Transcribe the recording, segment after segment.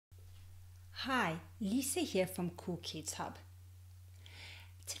Hi, Lisa here from Cool Kids Hub.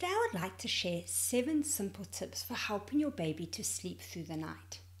 Today I would like to share 7 simple tips for helping your baby to sleep through the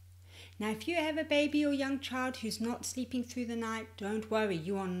night. Now, if you have a baby or young child who's not sleeping through the night, don't worry,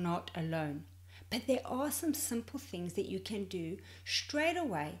 you are not alone. But there are some simple things that you can do straight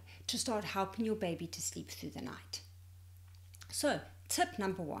away to start helping your baby to sleep through the night. So, tip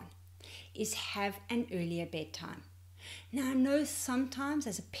number 1 is have an earlier bedtime. Now, I know sometimes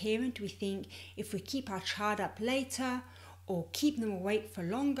as a parent we think if we keep our child up later or keep them awake for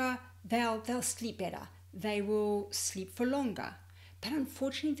longer, they'll sleep better. They will sleep for longer. But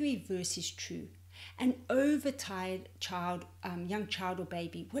unfortunately, the reverse is true. An overtired child, young child or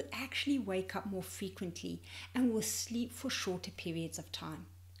baby will actually wake up more frequently and will sleep for shorter periods of time.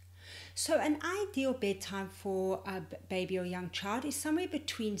 So an ideal bedtime for a baby or young child is somewhere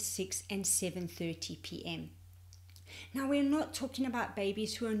between 6 and 7:30 p.m. Now, we're not talking about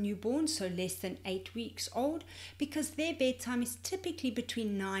babies who are newborn, so less than 8 weeks old, because their bedtime is typically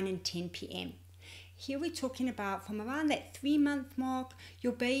between 9 and 10 p.m. Here we're talking about from around that 3-month mark,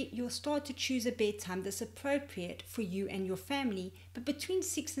 you'll start to choose a bedtime that's appropriate for you and your family, but between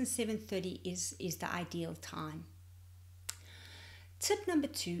 6 and 7:30 is the ideal time. Tip number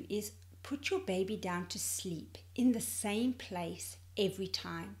 2 is put your baby down to sleep in the same place every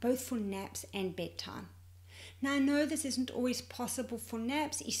time, both for naps and bedtime. Now, I know this isn't always possible for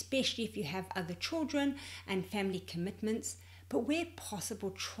naps, especially if you have other children and family commitments, but where possible,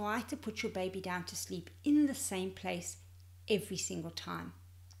 try to put your baby down to sleep in the same place every single time.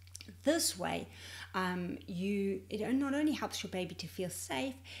 This way, it not only helps your baby to feel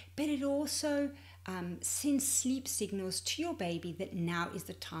safe, but it also sends sleep signals to your baby that now is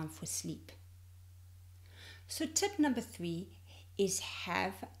the time for sleep. So tip number 3 is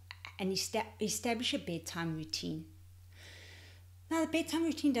have and establish a bedtime routine. Now, the bedtime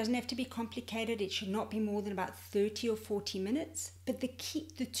routine doesn't have to be complicated. It should not be more than about 30 or 40 minutes. But the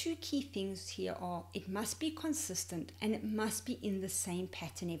 2 key things here are it must be consistent and it must be in the same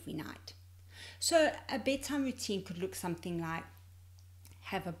pattern every night. So a bedtime routine could look something like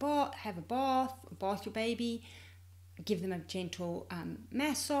have a bath your baby, give them a gentle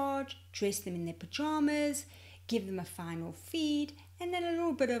massage, dress them in their pajamas, give them a final feed, and then a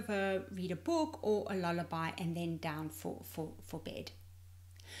little bit of read a book or a lullaby, and then down for bed.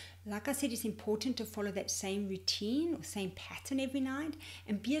 Like I said, it's important to follow that same routine or same pattern every night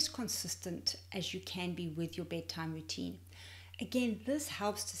and be as consistent as you can be with your bedtime routine. Again, this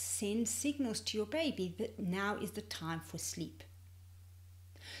helps to send signals to your baby that now is the time for sleep.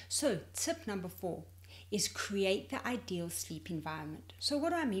 So tip number 4 is create the ideal sleep environment. So what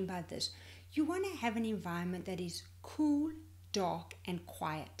do I mean by this? You want to have an environment that is cool, dark and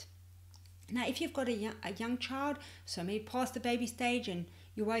quiet. Now, if you've got a young child, so maybe past the baby stage and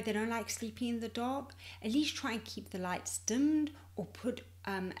you're worried they don't like sleeping in the dark, at least try and keep the lights dimmed or put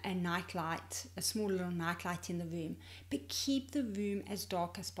a night light, a small little night light in the room. But keep the room as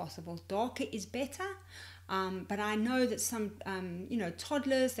dark as possible. Darker is better, but I know that some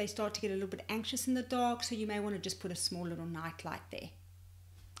toddlers, they start to get a little bit anxious in the dark, so you may want to just put a small little night light there.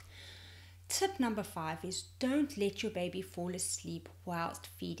 Tip number 5 is don't let your baby fall asleep whilst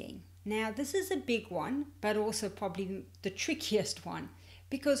feeding. Now, this is a big one, but also probably the trickiest one,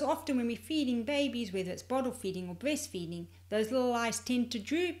 because often when we're feeding babies, whether it's bottle feeding or breastfeeding, those little eyes tend to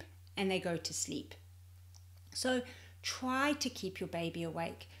droop and they go to sleep. So try to keep your baby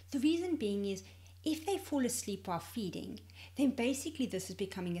awake. The reason being is if they fall asleep while feeding, then basically this is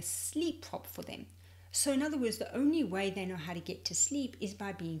becoming a sleep prop for them. So in other words, the only way they know how to get to sleep is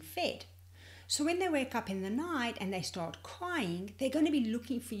by being fed. So when they wake up in the night and they start crying, they're going to be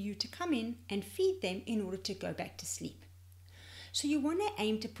looking for you to come in and feed them in order to go back to sleep. So you want to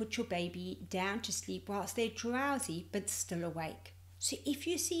aim to put your baby down to sleep whilst they're drowsy but still awake. So if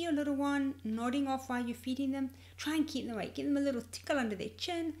you see your little one nodding off while you're feeding them, try and keep them awake. Give them a little tickle under their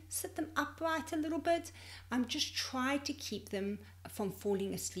chin, sit them upright a little bit. Just try to keep them from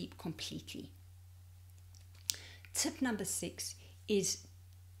falling asleep completely. Tip number 6 is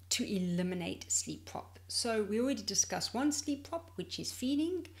to eliminate sleep prop. So we already discussed one sleep prop, which is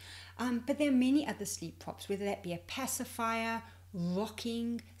feeding, but there are many other sleep props, whether that be a pacifier,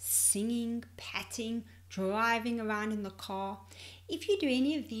 rocking, singing, patting, driving around in the car. If you do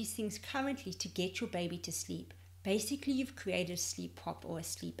any of these things currently to get your baby to sleep, basically you've created a sleep prop or a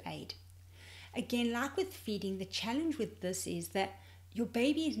sleep aid. Again, like with feeding, the challenge with this is that your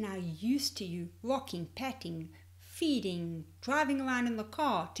baby is now used to you rocking, patting, feeding, driving around in the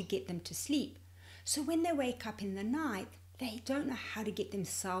car to get them to sleep. So when they wake up in the night, they don't know how to get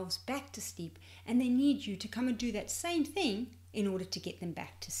themselves back to sleep, and they need you to come and do that same thing in order to get them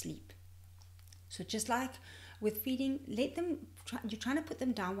back to sleep. So just like with feeding, you're trying to put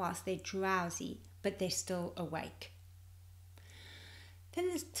them down whilst they're drowsy, but they're still awake.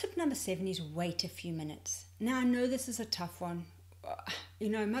 Then tip number 7 is wait a few minutes. Now I know this is a tough one.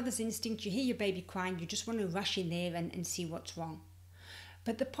 Mother's instinct, you hear your baby crying, you just want to rush in there and see what's wrong.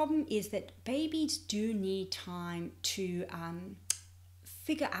 But the problem is that babies do need time to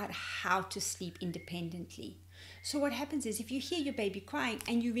figure out how to sleep independently. So what happens is if you hear your baby crying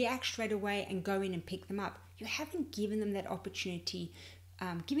and you react straight away and go in and pick them up, you haven't given them that opportunity,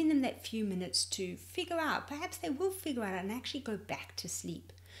 giving them that few minutes to figure out. Perhaps they will figure out and actually go back to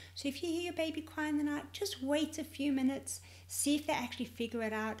sleep. So if you hear your baby cry in the night, just wait a few minutes, see if they actually figure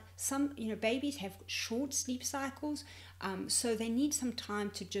it out. Some, babies have short sleep cycles, so they need some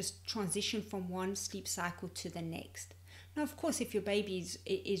time to just transition from one sleep cycle to the next. Now, of course, if your baby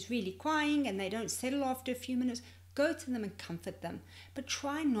is really crying and they don't settle after a few minutes, go to them and comfort them. But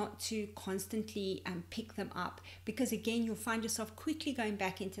try not to constantly pick them up, because again, you'll find yourself quickly going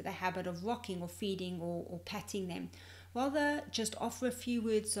back into the habit of rocking or feeding or patting them. Rather, just offer a few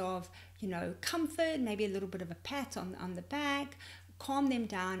words of, comfort, maybe a little bit of a pat on the back, calm them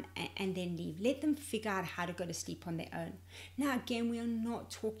down, and then leave. Let them figure out how to go to sleep on their own. Now, again, we are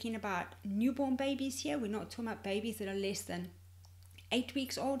not talking about newborn babies here. We're not talking about babies that are less than 8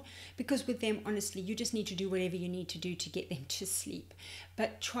 weeks old, because with them, honestly, you just need to do whatever you need to do to get them to sleep.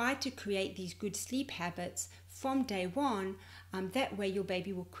 But try to create these good sleep habits from day one. That way, your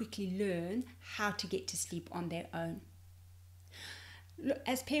baby will quickly learn how to get to sleep on their own.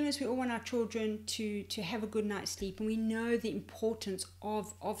 As parents, we all want our children to have a good night's sleep, and we know the importance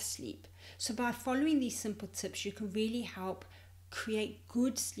of sleep. So by following these simple tips, you can really help create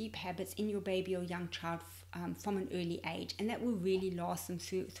good sleep habits in your baby or young child from an early age, and that will really last them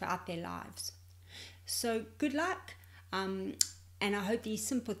throughout their lives. So good luck, and I hope these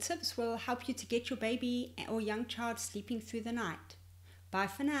simple tips will help you to get your baby or young child sleeping through the night. Bye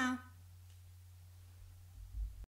for now.